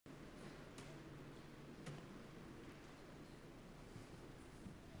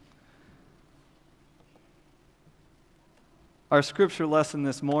Our scripture lesson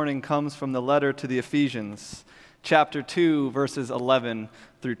this morning comes from the letter to the Ephesians, chapter 2, verses 11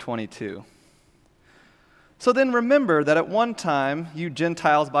 through 22. So then remember that at one time, you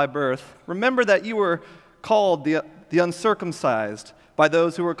Gentiles by birth, remember that you were called the uncircumcised by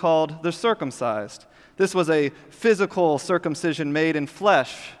those who were called the circumcised. This was a physical circumcision made in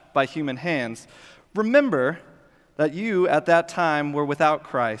flesh by human hands. Remember that you at that time were without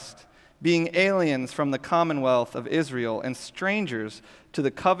Christ, being aliens from the commonwealth of Israel and strangers to the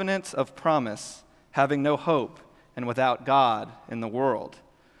covenants of promise, having no hope and without God in the world.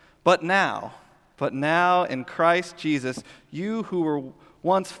 But now in Christ Jesus, you who were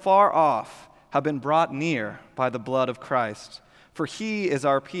once far off have been brought near by the blood of Christ. For he is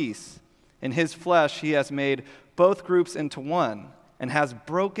our peace. In his flesh he has made both groups into one and has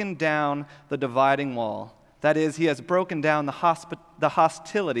broken down the dividing wall. That is, he has broken down the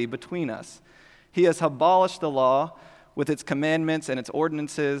hostility between us. He has abolished the law with its commandments and its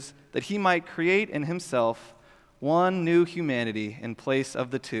ordinances, that he might create in himself one new humanity in place of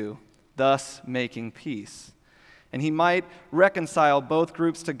the two, thus making peace. And he might reconcile both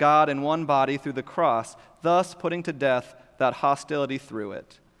groups to God in one body through the cross, thus putting to death that hostility through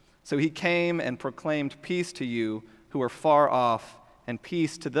it. So he came and proclaimed peace to you who are far off, and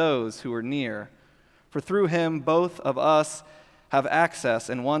peace to those who are near. For through him both of us have access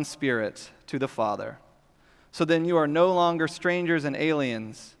in one Spirit to the Father. So then you are no longer strangers and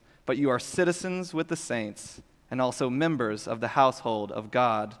aliens, but you are citizens with the saints, and also members of the household of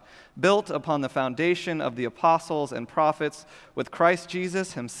God, built upon the foundation of the apostles and prophets, with Christ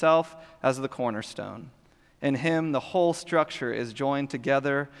Jesus himself as the cornerstone. In him the whole structure is joined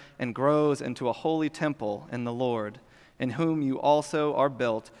together and grows into a holy temple in the Lord, in whom you also are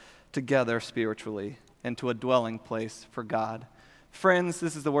built together spiritually into a dwelling place for God. Friends,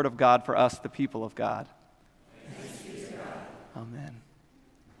 this is the word of God for us, the people of God. Thanks be to God. Amen.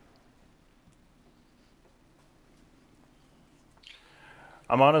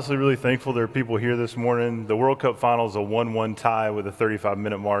 I'm honestly really thankful there are people here this morning. The World Cup final is a 1-1 tie with a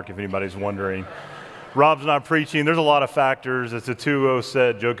 35-minute mark, if anybody's wondering. Rob's not preaching. There's a lot of factors. It's a 2-0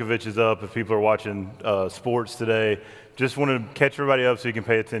 set. Djokovic is up if people are watching sports today. Just want to catch everybody up so you can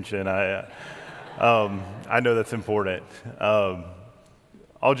pay attention. I know that's important.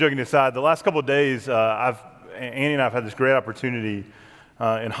 All joking aside, the last couple of days, Annie and I have had this great opportunity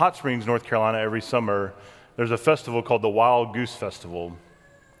in Hot Springs, North Carolina, every summer. There's a festival called the Wild Goose Festival.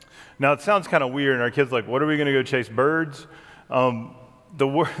 Now, it sounds kind of weird, and our kids are like, what, are we going to go chase birds?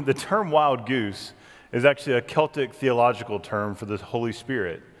 The term wild goose is actually a Celtic theological term for the Holy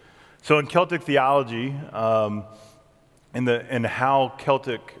Spirit. So in Celtic theology, and how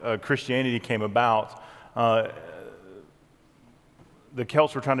Celtic Christianity came about, the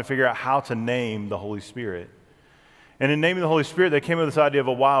Celts were trying to figure out how to name the Holy Spirit. And in naming the Holy Spirit, they came up with this idea of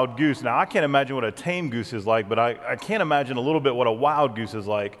a wild goose. Now, I can't imagine what a tame goose is like, but I can imagine a little bit what a wild goose is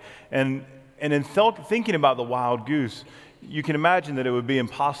like. And in thinking about the wild goose, you can imagine that it would be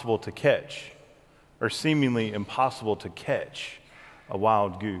impossible to catch, or seemingly impossible to catch, a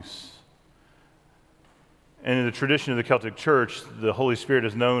wild goose. And in the tradition of the Celtic Church, the Holy Spirit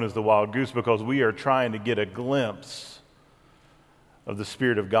is known as the wild goose because we are trying to get a glimpse of the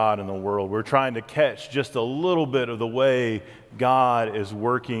Spirit of God in the world. We're trying to catch just a little bit of the way God is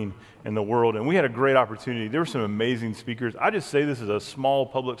working in the world. And we had a great opportunity. There were some amazing speakers. I just say this as a small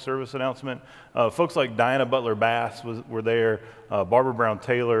public service announcement. Folks like Diana Butler Bass were there, Barbara Brown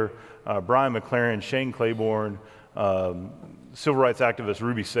Taylor, Brian McLaren, Shane Claiborne, civil rights activist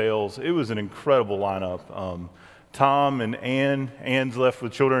Ruby Sales. It was an incredible lineup. Tom and Ann's left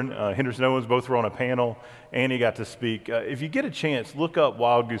with children. Henderson Owens both were on a panel. Annie got to speak. If you get a chance, look up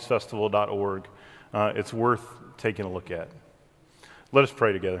wildgoosefestival.org. It's worth taking a look at. Let us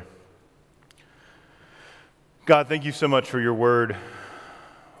pray together. God, thank you so much for your word,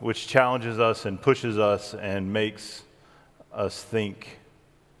 which challenges us and pushes us and makes us think.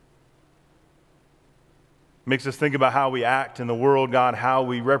 Makes us think about how we act in the world, God, how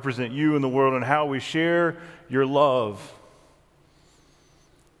we represent you in the world, and how we share your love.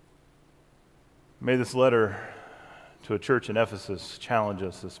 May this letter to a church in Ephesus challenge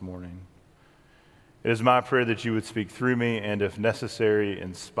us this morning. It is my prayer that you would speak through me, and if necessary,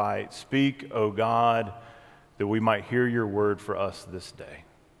 in spite. Speak, O God, that we might hear your word for us this day.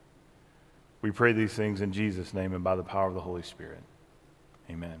 We pray these things in Jesus' name and by the power of the Holy Spirit.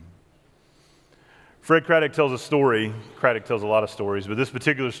 Amen. Fred Craddock tells a story. Craddock tells a lot of stories, but this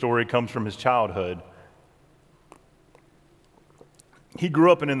particular story comes from his childhood. He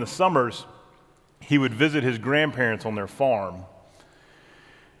grew up, and in the summers, he would visit his grandparents on their farm.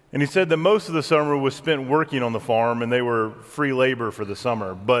 And he said that most of the summer was spent working on the farm, and they were free labor for the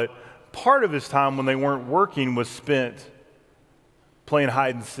summer. But part of his time when they weren't working was spent playing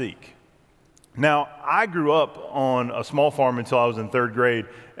hide and seek. Now, I grew up on a small farm until I was in 3rd grade,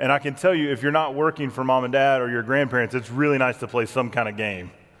 and I can tell you, if you're not working for mom and dad or your grandparents, it's really nice to play some kind of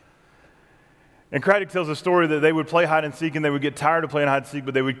game. And Craddock tells a story that they would play hide and seek, and they would get tired of playing hide and seek,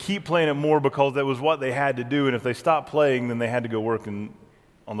 but they would keep playing it more because that was what they had to do, and if they stopped playing, then they had to go work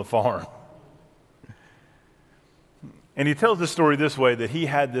on the farm. And he tells the story this way, that he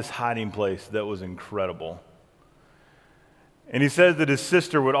had this hiding place that was incredible. And he says that his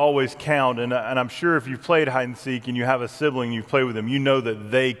sister would always count, and I'm sure if you've played hide and seek and you have a sibling, you play with them, you know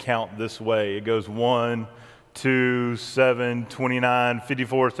that they count this way. It goes 1, 2, 7, 29,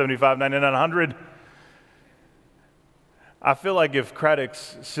 54, 75, 99, 100. I feel like if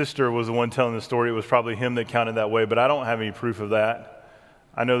Craddock's sister was the one telling the story, it was probably him that counted that way, but I don't have any proof of that.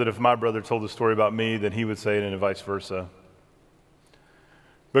 I know that if my brother told the story about me, then he would say it and vice versa.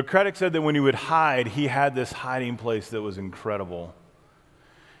 But Craddock said that when he would hide, he had this hiding place that was incredible.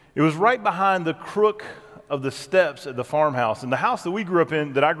 It was right behind the crook of the steps at the farmhouse. And the house that we grew up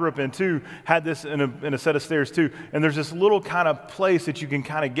in, that I grew up in too, had this in a set of stairs too. And there's this little kind of place that you can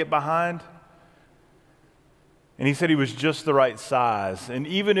kind of get behind. And he said he was just the right size. And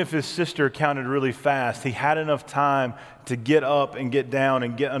even if his sister counted really fast, he had enough time to get up and get down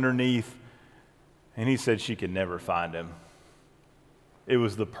and get underneath. And he said she could never find him. It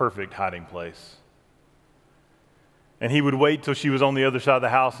was the perfect hiding place. And he would wait till she was on the other side of the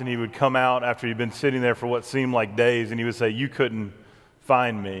house, and he would come out after he'd been sitting there for what seemed like days, and he would say, "You couldn't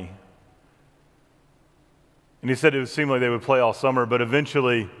find me." And he said it would seem like they would play all summer, but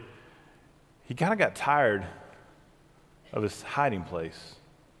eventually he kind of got tired of his hiding place.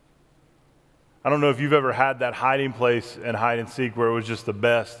 I don't know if you've ever had that hiding place and hide and seek where it was just the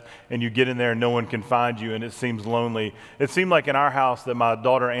best, and you get in there and no one can find you, and it seems lonely. It seemed like in our house that my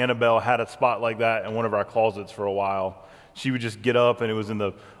daughter Annabelle had a spot like that in one of our closets for a while. She would just get up, and it was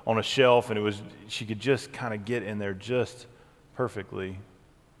on a shelf, and she could just kind of get in there just perfectly.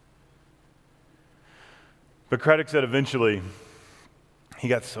 But Craddock said eventually he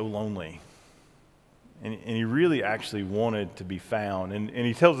got so lonely. And he really actually wanted to be found. And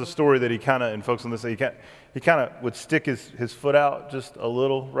he tells a story that he kind of, and folks on this, he kind of would stick his foot out just a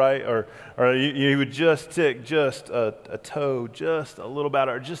little, right? Or he would just stick just a toe, just a little bit,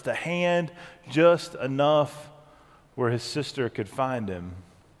 or just a hand, just enough where his sister could find him.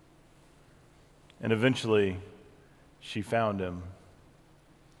 And eventually, she found him.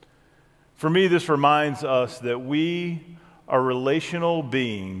 For me, this reminds us that we are relational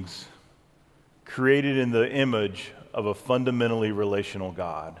beings created in the image of a fundamentally relational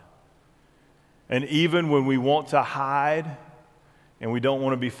God. And even when we want to hide and we don't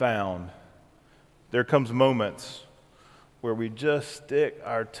want to be found, there comes moments where we just stick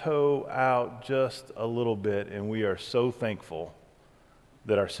our toe out just a little bit, and we are so thankful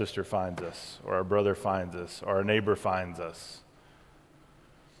that our sister finds us, or our brother finds us, or our neighbor finds us.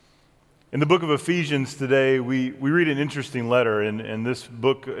 In the book of Ephesians today, we read an interesting letter, and this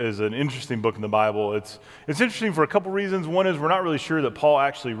book is an interesting book in the Bible. It's interesting for a couple reasons. One is we're not really sure that Paul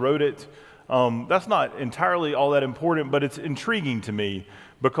actually wrote it. That's not entirely all that important, but it's intriguing to me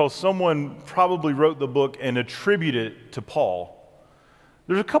because someone probably wrote the book and attributed it to Paul.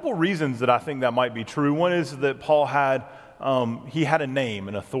 There's a couple reasons that I think that might be true. One is that Paul had a name,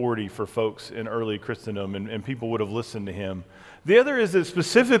 an authority for folks in early Christendom, and people would have listened to him. The other is that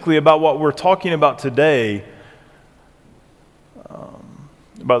specifically about what we're talking about today,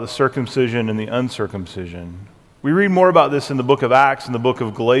 about the circumcision and the uncircumcision. We read more about this in the book of Acts and the book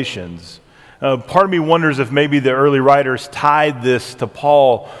of Galatians. Part of me wonders if maybe the early writers tied this to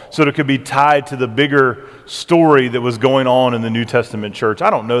Paul so that it could be tied to the bigger story that was going on in the New Testament church. I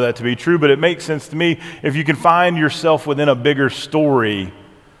don't know that to be true, but it makes sense to me. If you can find yourself within a bigger story,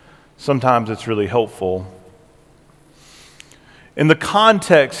 sometimes it's really helpful. In the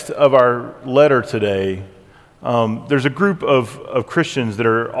context of our letter today, there's a group of Christians that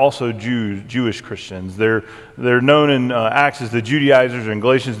are also Jewish Christians. They're known in Acts as the Judaizers, or in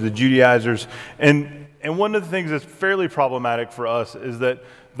Galatians the Judaizers. And one of the things that's fairly problematic for us is that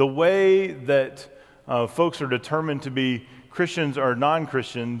the way that folks are determined to be Christians or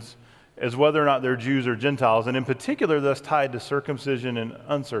non-Christians is whether or not they're Jews or Gentiles. And in particular, that's tied to circumcision and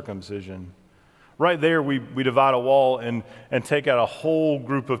uncircumcision. Right there, we divide a wall and take out a whole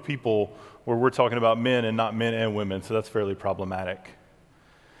group of people where we're talking about men and not men and women, so that's fairly problematic.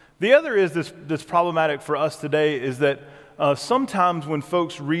 The other is that's problematic for us today is that sometimes when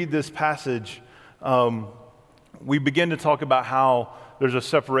folks read this passage, we begin to talk about how there's a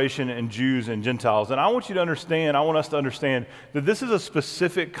separation in Jews and Gentiles. And I want us to understand that this is a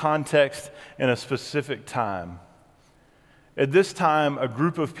specific context and a specific time. At this time, a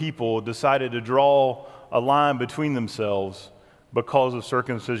group of people decided to draw a line between themselves because of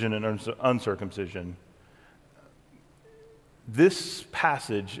circumcision and uncircumcision. This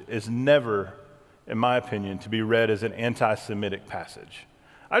passage is never, in my opinion, to be read as an anti-Semitic passage.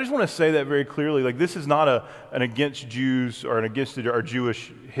 I just want to say that very clearly. Like, this is not an against Jews or an against our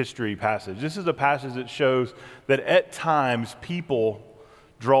Jewish history passage. This is a passage that shows that at times people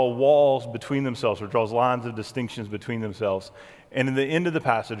draw walls between themselves or draws lines of distinctions between themselves. And in the end of the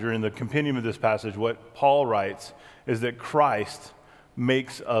passage, or in the compendium of this passage, what Paul writes is that Christ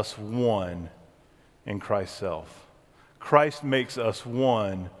makes us one in Christ's self. Christ makes us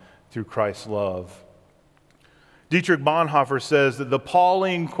one through Christ's love. Dietrich Bonhoeffer says that the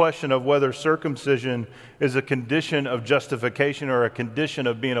Pauline question of whether circumcision is a condition of justification or a condition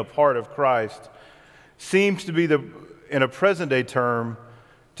of being a part of Christ seems to be, in a present-day term,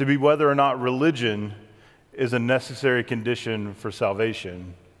 to be whether or not religion is a necessary condition for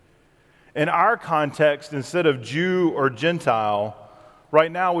salvation. In our context, instead of Jew or Gentile,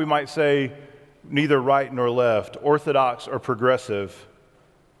 right now we might say neither right nor left, Orthodox or progressive,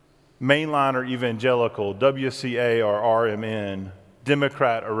 mainline or evangelical, WCA or RMN,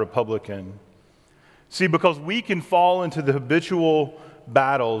 Democrat or Republican. See, because we can fall into the habitual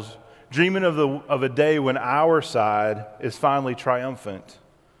battles, dreaming of a day when our side is finally triumphant.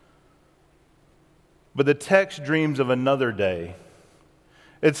 But the text dreams of another day.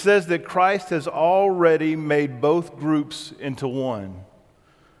 It says that Christ has already made both groups into one,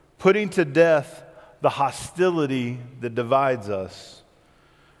 putting to death the hostility that divides us.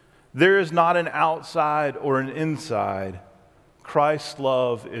 There is not an outside or an inside. Christ's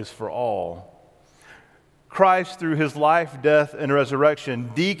love is for all. Christ, through his life, death, and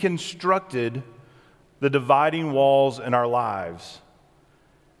resurrection, deconstructed the dividing walls in our lives.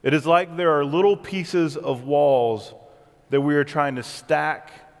 It is like there are little pieces of walls that we are trying to stack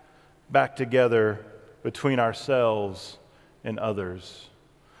back together between ourselves and others.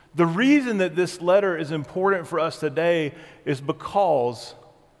 The reason that this letter is important for us today is because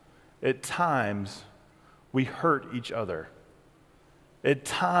at times we hurt each other. At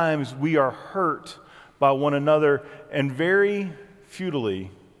times we are hurt by one another, and very futilely,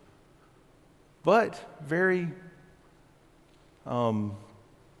 but very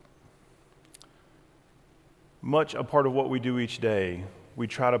much a part of what we do each day, we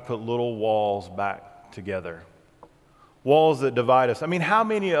try to put little walls back together. Walls that divide us. I mean, how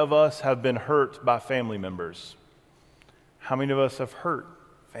many of us have been hurt by family members? How many of us have hurt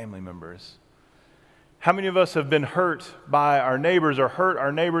family members? How many of us have been hurt by our neighbors or hurt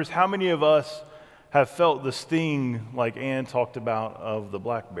our neighbors? How many of us have felt the sting, like Ann talked about, of the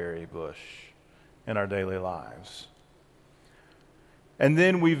blackberry bush in our daily lives? And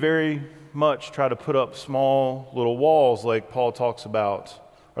then we very much try to put up small little walls like Paul talks about,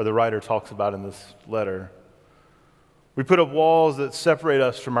 or the writer talks about in this letter. We put up walls that separate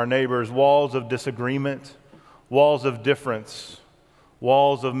us from our neighbors, walls of disagreement, walls of difference,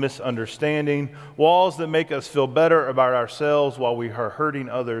 walls of misunderstanding, walls that make us feel better about ourselves while we are hurting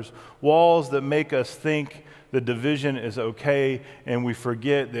others, walls that make us think the division is okay, and we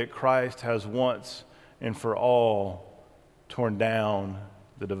forget that Christ has once and for all torn down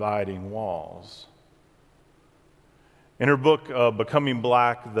the dividing walls. In her book, Becoming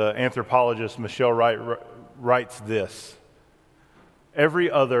Black, the anthropologist Michelle Wright writes this: every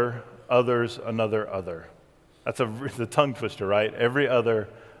other, others, another other. That's a tongue twister, right? Every other,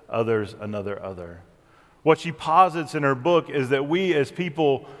 others, another other. What she posits in her book is that we as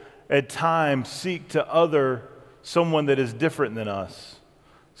people at times seek to other someone that is different than us,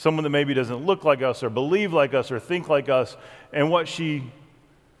 someone that maybe doesn't look like us or believe like us or think like us. And what she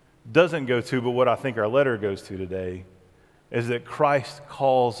doesn't go to, but what I think our letter goes to today, is that Christ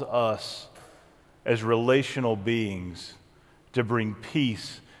calls us as relational beings to bring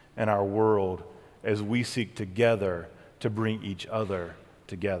peace in our world as we seek together to bring each other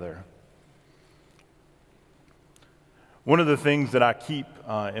together. One of the things that I keep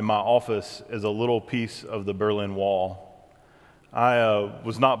in my office is a little piece of the Berlin Wall. I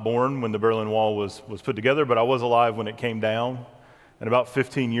was not born when the Berlin Wall was put together, but I was alive when it came down. And about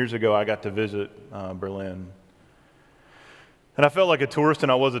 15 years ago, I got to visit Berlin. And I felt like a tourist,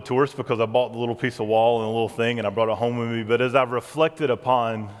 and I was a tourist because I bought the little piece of wall and a little thing, and I brought it home with me. But as I've reflected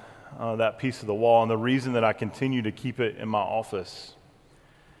upon that piece of the wall, and the reason that I continue to keep it in my office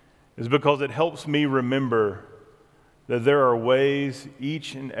is because it helps me remember that there are ways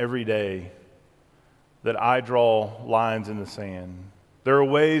each and every day that I draw lines in the sand. There are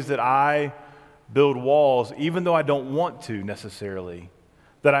ways that I build walls, even though I don't want to necessarily,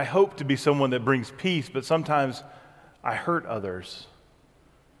 that I hope to be someone that brings peace, but sometimes I hurt others.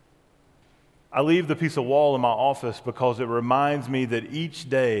 I leave the piece of wall in my office because it reminds me that each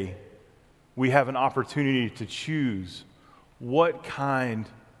day we have an opportunity to choose what kind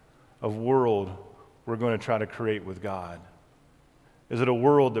of world we're going to try to create with God. Is it a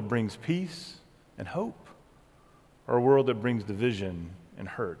world that brings peace and hope, or a world that brings division and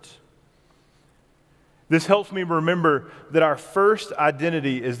hurt? This helps me remember that our first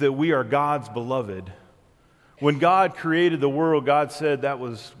identity is that we are God's beloved. When God created the world, God said that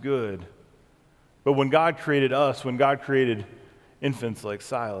was good. But when God created us, when God created infants like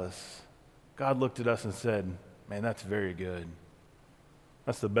Silas, God looked at us and said, man, that's very good.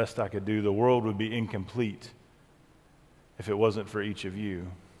 That's the best I could do. The world would be incomplete if it wasn't for each of you.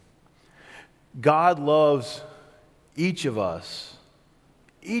 God loves each of us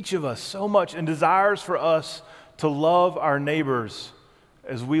so much and desires for us to love our neighbors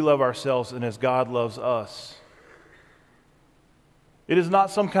as we love ourselves and as God loves us. It is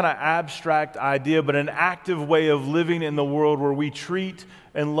not some kind of abstract idea, but an active way of living in the world where we treat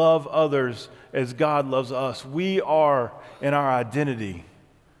and love others as God loves us. We are, in our identity,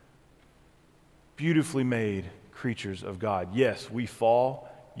 beautifully made creatures of God. Yes, we fall.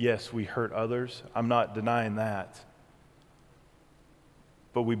 Yes, we hurt others. I'm not denying that.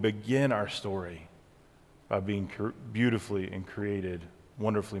 But we begin our story by being beautifully and created,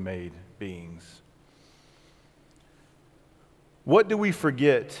 wonderfully made beings. What do we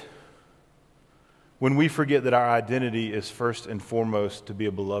forget when we forget that our identity is first and foremost to be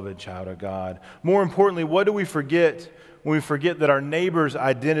a beloved child of God? More importantly, what do we forget when we forget that our neighbor's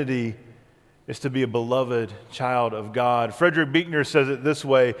identity is to be a beloved child of God? Frederick Buechner says it this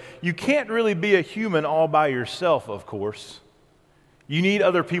way: you can't really be a human all by yourself, of course. You need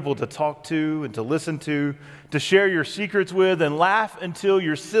other people to talk to and to listen to share your secrets with, and laugh until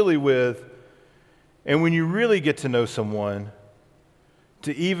you're silly with. And when you really get to know someone,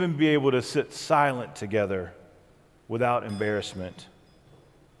 to even be able to sit silent together without embarrassment.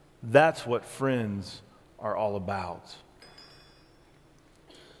 That's what friends are all about.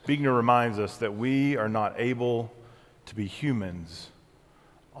 Buechner reminds us that we are not able to be humans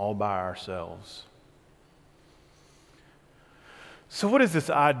all by ourselves. So what is this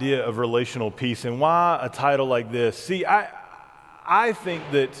idea of relational peace, and why a title like this? See, I think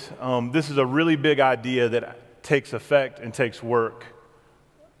that this is a really big idea that takes effect and takes work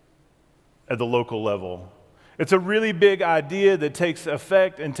at the local level. It's a really big idea that takes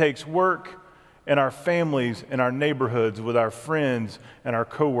effect and takes work in our families, in our neighborhoods, with our friends and our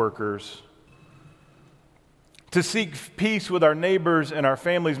coworkers. To seek peace with our neighbors and our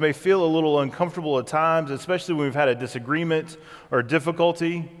families may feel a little uncomfortable at times, especially when we've had a disagreement or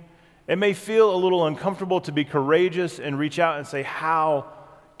difficulty. It may feel a little uncomfortable to be courageous and reach out and say, how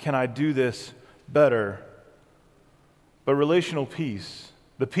can I do this better? But relational peace,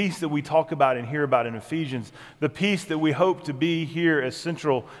 the peace that we talk about and hear about in Ephesians, the peace that we hope to be here as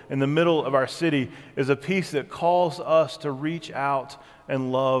central in the middle of our city, is a peace that calls us to reach out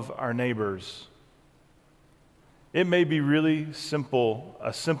and love our neighbors. It may be really simple,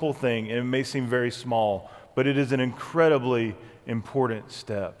 a simple thing, and it may seem very small, but it is an incredibly important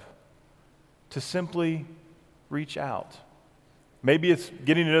step to simply reach out. Maybe it's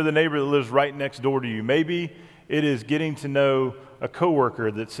getting to know the neighbor that lives right next door to you. Maybe it is getting to know a coworker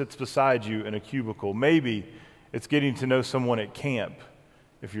that sits beside you in a cubicle. Maybe it's getting to know someone at camp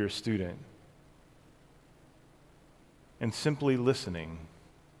if you're a student. And simply listening.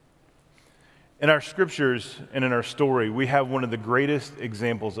 In our scriptures and in our story, we have one of the greatest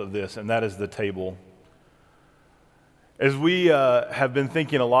examples of this, and that is the table. As we have been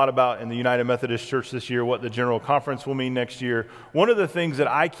thinking a lot about in the United Methodist Church this year what the General Conference will mean next year, one of the things that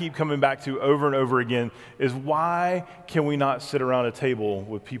I keep coming back to over and over again is, why can we not sit around a table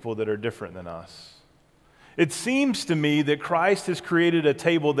with people that are different than us? It seems to me that Christ has created a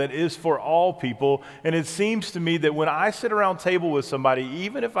table that is for all people, and it seems to me that when I sit around a table with somebody,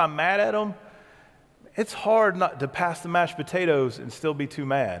 even if I'm mad at them, it's hard not to pass the mashed potatoes and still be too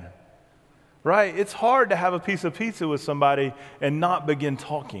mad. Right? It's hard to have a piece of pizza with somebody and not begin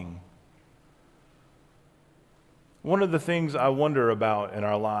talking. One of the things I wonder about in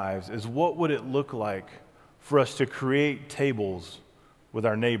our lives is, what would it look like for us to create tables with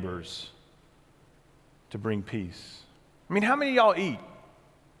our neighbors to bring peace? I mean, how many of y'all eat?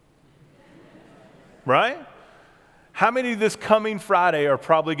 Right? How many this coming Friday are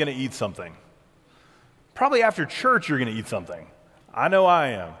probably going to eat something? Probably after church you're going to eat something. I know I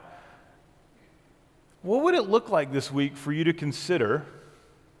am. what would it look like this week for you to consider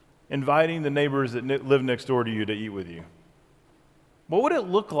inviting the neighbors that live next door to you to eat with you? What would it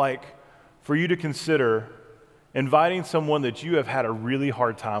look like for you to consider inviting someone that you have had a really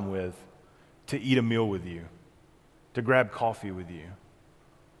hard time with to eat a meal with you, to grab coffee with you?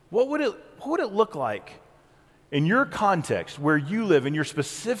 What would it look like in your context, where you live, in your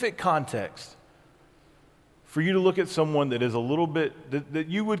specific context, for you to look at someone that is a little bit, that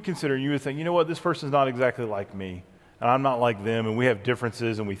you would consider, and you would think, you know what, this person's not exactly like me, and I'm not like them, and we have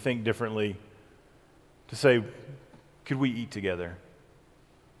differences, and we think differently, to say, could we eat together?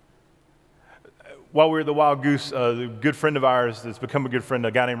 While we were at the Wild Goose, a good friend of ours that's become a good friend,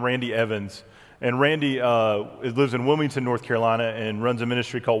 a guy named Randy Evans, and Randy lives in Wilmington, North Carolina, and runs a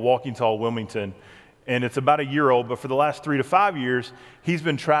ministry called Walking Tall Wilmington. And it's about a year old, but for the last 3 to 5 years, he's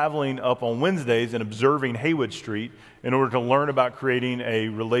been traveling up on Wednesdays and observing Haywood Street in order to learn about creating a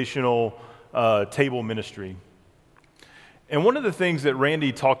relational table ministry. And one of the things that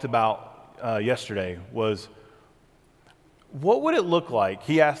Randy talked about yesterday was, what would it look like?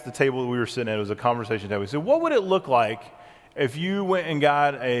 He asked the table that we were sitting at, it was a conversation table. He said, what would it look like if you went and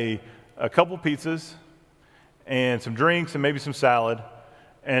got a couple pizzas and some drinks and maybe some salad,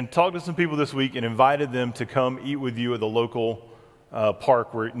 and talked to some people this week and invited them to come eat with you at the local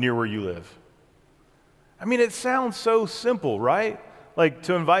park near where you live? I mean, it sounds so simple, right? Like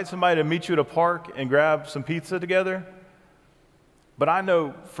to invite somebody to meet you at a park and grab some pizza together. But I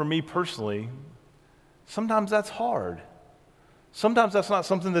know for me personally, sometimes that's hard. Sometimes that's not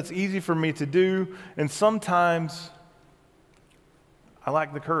something that's easy for me to do, and sometimes I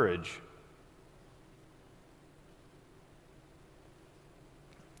lack the courage.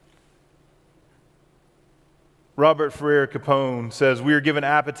 Robert Ferrer Capone says, we are given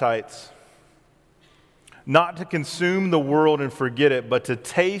appetites, not to consume the world and forget it, but to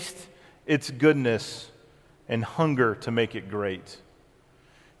taste its goodness and hunger to make it great.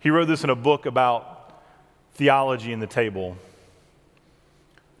 He wrote this in a book about theology and the table.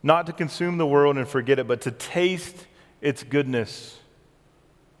 Not to consume the world and forget it, but to taste its goodness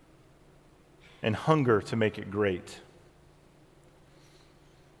and hunger to make it great.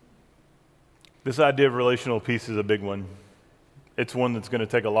 This idea of relational peace is a big one. It's one that's going to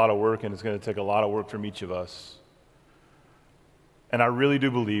take a lot of work, and it's going to take a lot of work from each of us. And I really do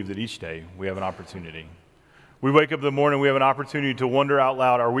believe that each day we have an opportunity. We wake up in the morning, we have an opportunity to wonder out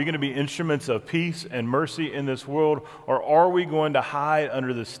loud, are we going to be instruments of peace and mercy in this world, or are we going to hide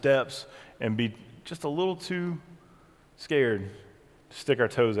under the steps and be just a little too scared to stick our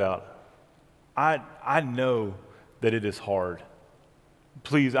toes out? I know that it is hard.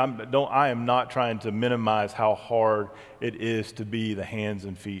 Please, I am not trying to minimize how hard it is to be the hands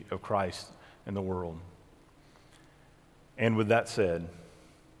and feet of Christ in the world. And with that said,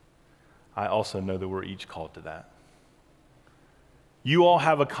 I also know that we're each called to that. You all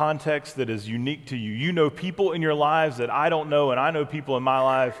have a context that is unique to you. You know people in your lives that I don't know, and I know people in my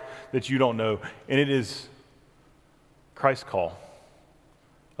life that you don't know. And it is Christ's call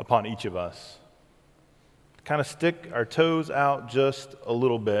upon each of us to kind of stick our toes out just a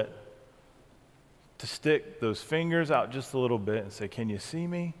little bit, to stick those fingers out just a little bit and say, can you see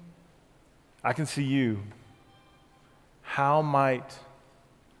me? I can see you. How might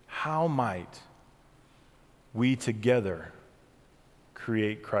we together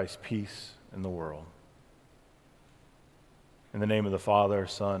create Christ's peace in the world? In the name of the Father,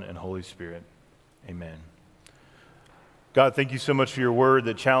 Son, and Holy Spirit, amen. God, thank you so much for your word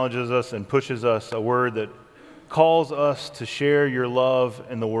that challenges us and pushes us, a word that calls us to share your love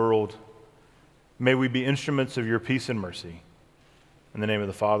in the world. May we be instruments of your peace and mercy. In the name of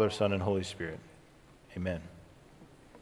the Father, Son, and Holy Spirit, amen.